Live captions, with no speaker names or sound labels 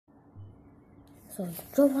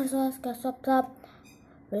जो फरसास का सब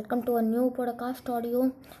welcome to a new podcast audio.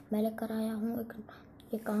 मैं लेकर आया हूँ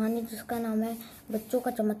एक कहानी जिसका नाम है बच्चों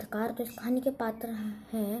का चमत्कार। तो इस कहानी के पात्र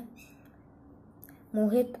हैं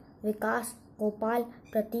मोहित, विकास, गोपाल,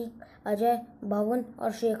 प्रतीक, अजय, भवन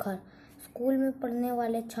और शेखर। स्कूल में पढ़ने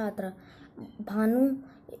वाले छात्र भानु,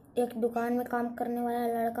 एक दुकान में काम करने वाला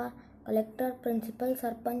लड़का, कलेक्टर, प्रिंसिपल,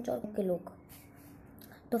 सरपंच और के लोग।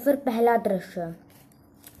 तो फिर पहला दृश्य,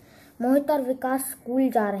 मोहित और विकास स्कूल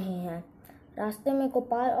जा रहे हैं। रास्ते में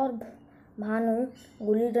गोपाल और भानु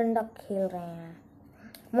गुल्ली डंडा खेल रहे हैं।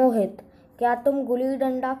 मोहित, क्या तुम गुल्ली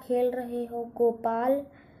डंडा खेल रहे हो? गोपाल,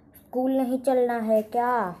 स्कूल नहीं चलना है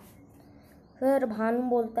क्या? फिर भानु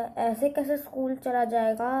बोलता है, ऐसे कैसे स्कूल चला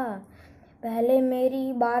जाएगा? पहले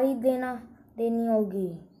मेरी बारी देनी होगी।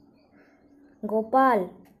 गोपाल,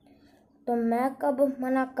 तो मैं कब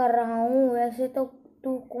मना कर रहा हूँ? वैसे तो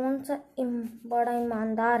तू कौन सा बड़ा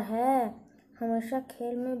ईमानदार है, हमेशा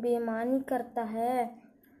खेल में बेईमानी करता है।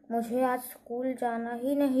 मुझे आज स्कूल जाना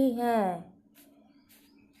ही नहीं है,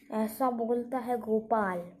 ऐसा बोलता है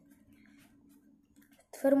गोपाल।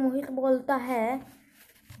 फिर मोहित बोलता है,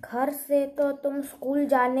 घर से तो तुम स्कूल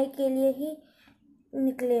जाने के लिए ही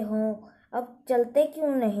निकले हो, अब चलते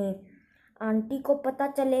क्यों नहीं? आंटी को पता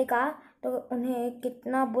चलेगा तो उन्हें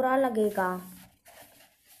कितना बुरा लगेगा।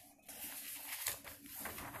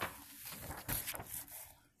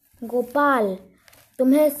 गोपाल,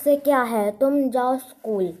 तुम्हें इससे क्या है, तुम जाओ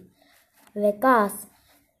स्कूल। विकास,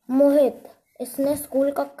 मोहित, इसने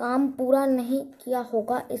स्कूल का काम पूरा नहीं किया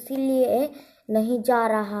होगा इसीलिए नहीं जा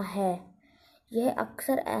रहा है। यह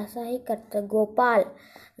अक्सर ऐसा ही करता। गोपाल,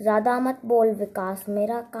 ज़्यादा मत बोल विकास,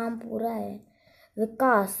 मेरा काम पूरा है।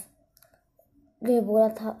 विकास ये बोला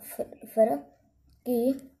था फिर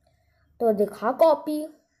कि तो दिखा कॉपी।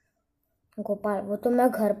 गोपाल, वो तो मैं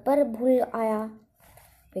घर पर भूल आया।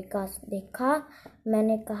 विकास, देखा,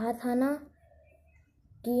 मैंने कहा था ना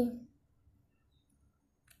कि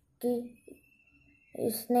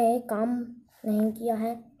इसने काम नहीं किया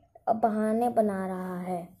है, अब बहाने बना रहा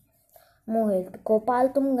है। मोहित, गोपाल,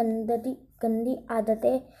 तुम गंदी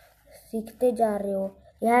आदतें सीखते जा रहे हो,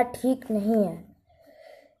 यह ठीक नहीं है।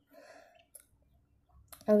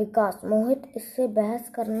 विकास, मोहित, इससे बहस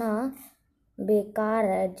करना बेकार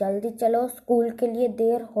है, जल्दी चलो, स्कूल के लिए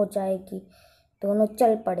देर हो जाएगी। दोनों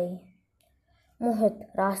चल पड़े। मोहित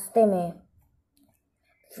रास्ते में,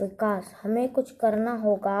 विकास, हमें कुछ करना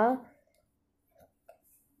होगा।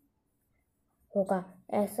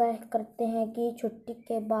 ऐसा करते हैं कि छुट्टी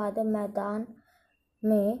के बाद मैदान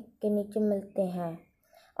में के नीचे मिलते हैं।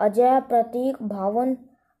 अजय, प्रतीक,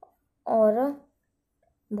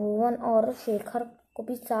 भुवन और शेखर को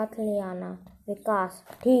भी साथ ले आना। विकास,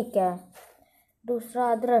 ठीक है।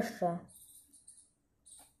 दूसरा दृश्य,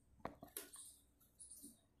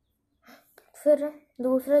 फिर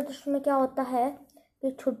दूसरे दृश्य में क्या होता है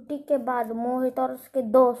कि छुट्टी के बाद मोहित और उसके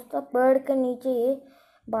दोस्त पेड़ के नीचे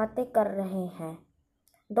बातें कर रहे हैं।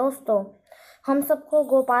 दोस्तों, हम सबको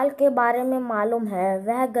गोपाल के बारे में मालूम है,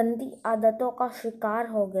 वह गंदी आदतों का शिकार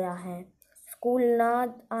हो गया है। स्कूल ना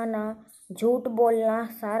आना, झूठ बोलना,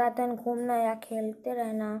 सारा दिन घूमना या खेलते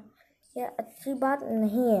रहना, यह अच्छी बात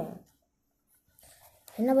नहीं है,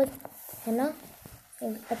 है ना?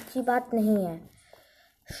 अच्छी बात नहीं है।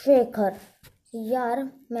 शेखर, यार,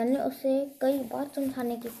 मैंने उसे कई बार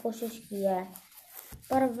समझाने की कोशिश की है,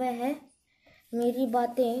 पर वह मेरी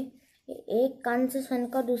बातें एक कान से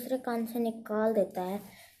सुनकर दूसरे कान से निकाल देता है,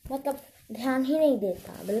 मतलब ध्यान ही नहीं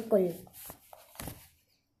देता, बिल्कुल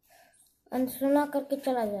अनसुना करके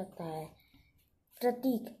चला जाता है।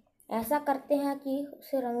 प्रतीक, ऐसा करते हैं कि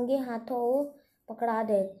उसे रंगे हाथों पकड़ा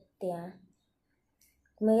देते हैं।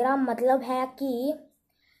 मेरा मतलब है कि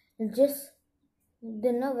जिस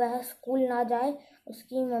दिन वह स्कूल ना जाए,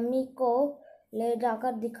 उसकी मम्मी को ले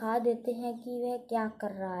जाकर दिखा देते हैं कि वह क्या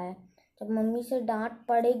कर रहा है। जब मम्मी से डांट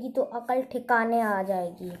पड़ेगी तो अकल ठिकाने आ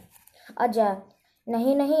जाएगी। अजय,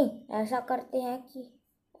 नहीं, ऐसा करते हैं कि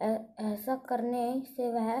ऐसा करने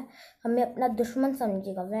से वह हमें अपना दुश्मन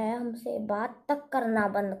समझेगा, वह हमसे बात तक करना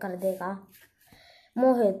बंद कर देगा।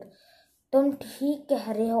 मोहित, तुम ठीक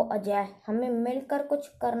कह रहे हो अजय, हमें मिलकर कुछ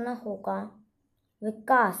करना होगा।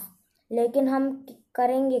 विकास, लेकिन हम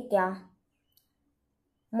करेंगे क्या?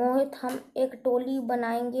 मोहित, हम एक टोली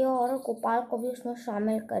बनाएंगे और गोपाल को भी उसमें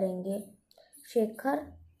शामिल करेंगे। शेखर,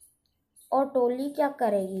 और टोली क्या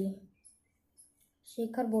करेगी?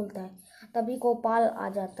 शेखर बोलता है। तभी गोपाल आ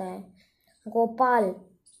जाता है। गोपाल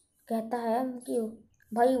कहता है कि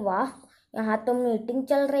भाई वाह, यहाँ तो मीटिंग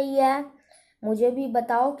चल रही है, मुझे भी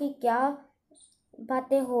बताओ कि क्या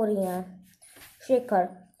बातें हो रही हैं। शेखर,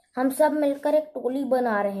 हम सब मिलकर एक टोली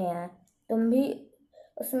बना रहे हैं, तुम भी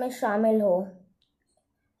उसमें शामिल हो।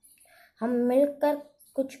 हम मिलकर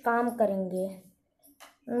कुछ काम करेंगे।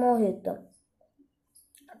 मोहित,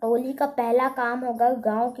 टोली का पहला काम होगा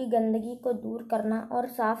गांव की गंदगी को दूर करना और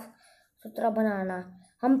साफ सुथरा बनाना।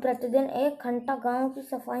 हम प्रतिदिन 1 घंटा गांव की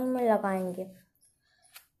सफाई में लगाएंगे।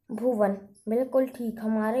 भुवन, बिल्कुल ठीक।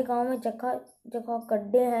 हमारे गांव में जगह जगह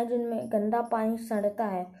गड्ढे हैं जिनमें गंदा पानी सड़ता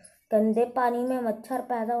है। गंदे पानी में मच्छर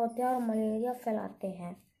पैदा होते हैं और मलेरिया फैलाते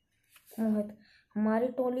हैं। मोहित, हमारी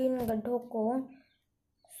टोली इन गड्ढों को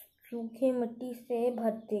सूखी मिट्टी से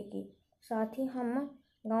भर देगी। साथ ही हम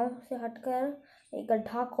गांव से हटकर एक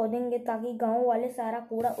गड्ढा खोदेंगे ताकि गांव वाले सारा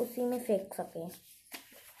कूड़ा उसी में फेंक सकें।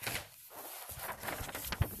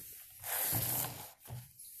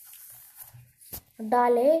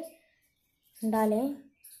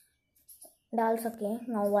 डाल सकें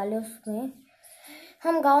गांव वाले उसमें।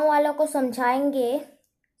 हम गांव वालों को समझाएंगे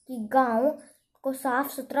कि गांव को साफ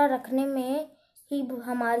सुथरा रखने में ही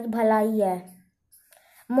हमारी भलाई है।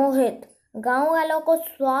 मोहित, गांव वालों को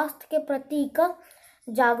स्वास्थ्य के प्रति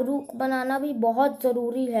जागरूक बनाना भी बहुत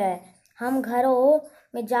ज़रूरी है। हम घरों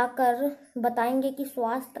में जाकर बताएंगे कि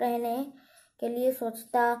स्वस्थ रहने के लिए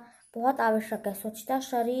स्वच्छता बहुत आवश्यक है। स्वच्छता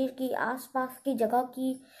शरीर की, आसपास की जगह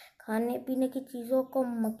की, खाने पीने की चीज़ों को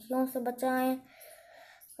मक्खियों से बचाएं,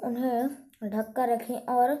 उन्हें ढक कर रखें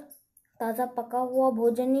और ताज़ा पका हुआ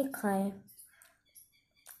भोजन ही खाएं।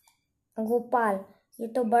 गोपाल, ये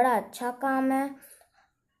तो बड़ा अच्छा काम है।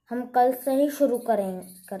 हम कल से ही शुरू कर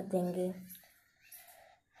देंगे।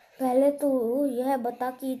 पहले तो यह बता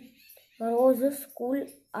कि रोज स्कूल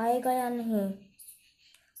आएगा या नहीं।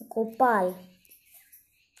 गोपाल,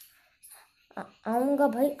 आऊँगा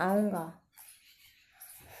भाई, आऊँगा।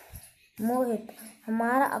 मोहित,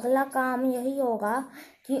 हमारा अगला काम यही होगा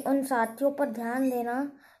कि उन साथियों पर ध्यान देना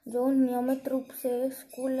जो नियमित रूप से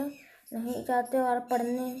स्कूल नहीं जाते और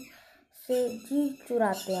पढ़ने से जी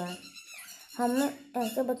चुराते हैं। हम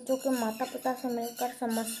ऐसे बच्चों के माता पिता से मिलकर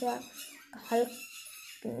समस्या का हल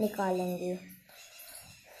निकालेंगे।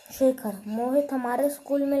 शेखर, मोहित, हमारे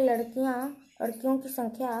स्कूल में लड़कियों की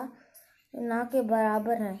संख्या ना के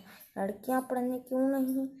बराबर है। लड़कियां पढ़ने क्यों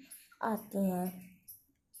नहीं आती हैं?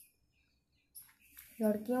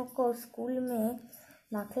 लड़कियों को स्कूल में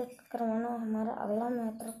दाखिल करवाना हमारा अगला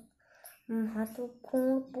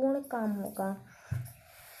महत्वपूर्ण काम होगा।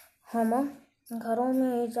 हम घरों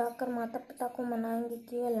में जाकर माता पिता को मनाएंगे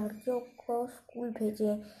कि वे लड़कियों को स्कूल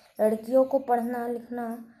भेजें। लड़कियों को पढ़ना लिखना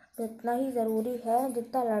जितना ही ज़रूरी है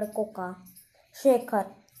जितना लड़कों का। शेखर,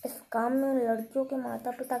 इस काम में लड़कियों के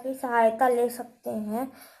माता पिता की सहायता ले सकते हैं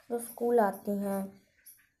जो स्कूल आती हैं।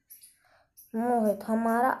 मोहित,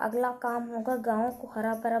 हमारा अगला काम होगा गांव को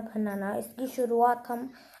हरा भरा बनाना। इसकी शुरुआत हम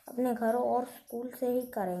अपने घरों और स्कूल से ही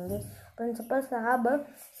करेंगे। प्रिंसिपल साहब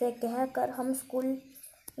से कहकर हम स्कूल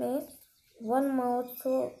में वन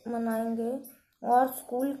महोत्सव मनाएंगे और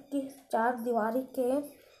स्कूल की 4 दीवारी के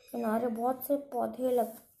किनारे बहुत से पौधे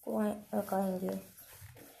लगाएंगे।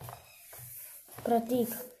 प्रतीक,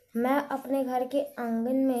 मैं अपने घर के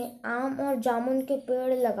आंगन में आम और जामुन के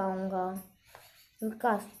पेड़ लगाऊंगा।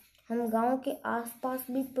 विकास, हम गांव के आसपास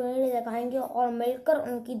भी पेड़ लगाएंगे और मिलकर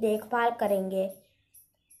उनकी देखभाल करेंगे।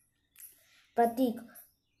 प्रतीक,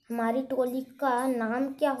 हमारी टोली का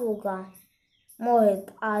नाम क्या होगा? मोहित,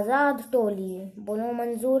 आज़ाद टोली। बोलो,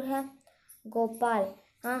 मंजूर है? गोपाल,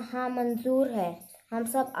 हाँ मंजूर है। हम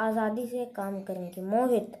सब आज़ादी से काम करेंगे।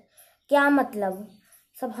 मोहित, क्या मतलब?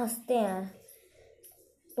 सब हंसते हैं।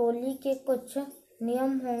 टोली के कुछ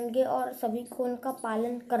नियम होंगे और सभी को उनका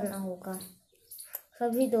पालन करना होगा।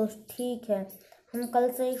 सभी दोस्त, ठीक है, हम कल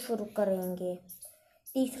से ही शुरू करेंगे।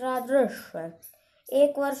 तीसरा दृश्य।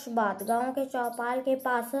 1 वर्ष बाद गांव के चौपाल के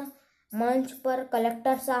पास मंच पर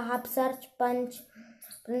कलेक्टर साहब, सरपंच,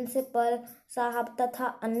 प्रिंसिपल साहब तथा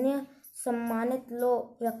अन्य सम्मानित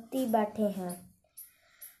व्यक्ति बैठे हैं।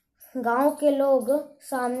 गांव के लोग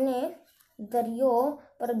सामने दरियों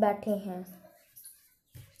पर बैठे हैं।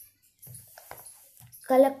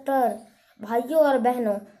 कलेक्टर, भाइयों और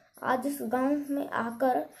बहनों, आज इस गांव में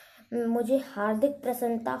आकर मुझे हार्दिक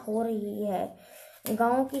प्रसन्नता हो रही है।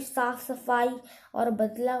 गांव की साफ सफाई और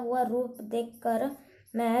बदला हुआ रूप देखकर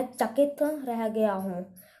मैं चकित रह गया हूँ।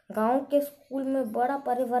 गांव के स्कूल में बड़ा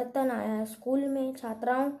परिवर्तन आया है। स्कूल में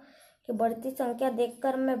छात्राओं की बढ़ती संख्या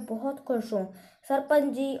देखकर मैं बहुत खुश हूँ।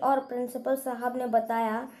 सरपंच जी और प्रिंसिपल साहब ने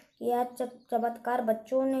बताया कि यह चमत्कार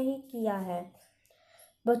बच्चों ने ही किया है।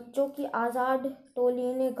 बच्चों की आज़ाद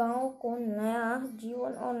टोली ने गांव को नया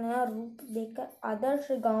जीवन और नया रूप देकर आदर्श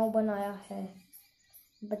गांव बनाया है।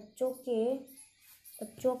 बच्चों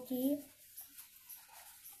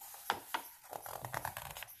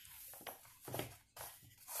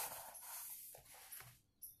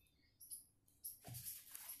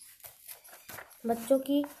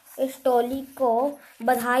की इस टोली को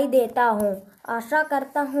बधाई देता हूँ। आशा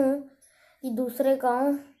करता हूँ कि दूसरे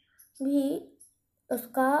गांव भी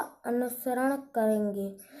उसका अनुसरण करेंगे।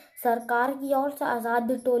 सरकार की ओर से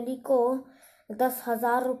आज़ाद टोली को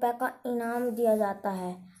 10,000 रुपये का इनाम दिया जाता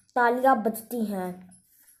है। तालियां बजती हैं।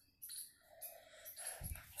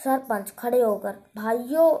 सरपंच खड़े होकर,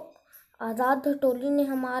 भाइयों, आज़ाद टोली ने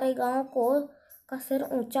हमारे गांव का सिर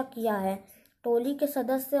ऊंचा किया है। टोली के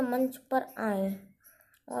सदस्य मंच पर आएं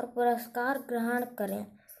और पुरस्कार ग्रहण करें।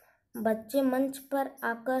 बच्चे मंच पर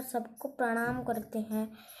आकर सबको प्रणाम करते हैं।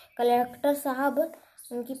 कलेक्टर साहब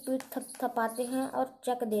उनकी पीठ थपथपाते हैं और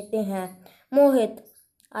चेक देते हैं। मोहित,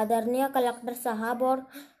 आदरणीय कलेक्टर साहब और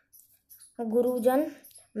गुरुजन,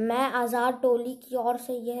 मैं आज़ाद टोली की ओर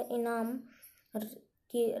से यह इनाम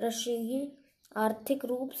की राशि आर्थिक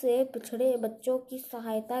रूप से पिछड़े बच्चों की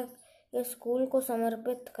सहायता के स्कूल को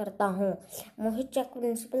समर्पित करता हूँ। मोहित चेक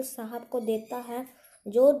प्रिंसिपल साहब को देता है।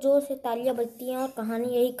 जोर जोर से तालियां बजती हैं और कहानी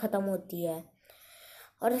यही ख़त्म होती है।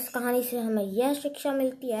 और इस कहानी से हमें यह शिक्षा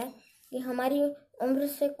मिलती है कि हमारी उम्र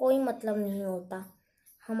से कोई मतलब नहीं होता,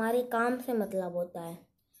 हमारे काम से मतलब होता है।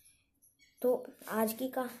 तो आज की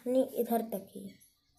कहानी इधर तक ही।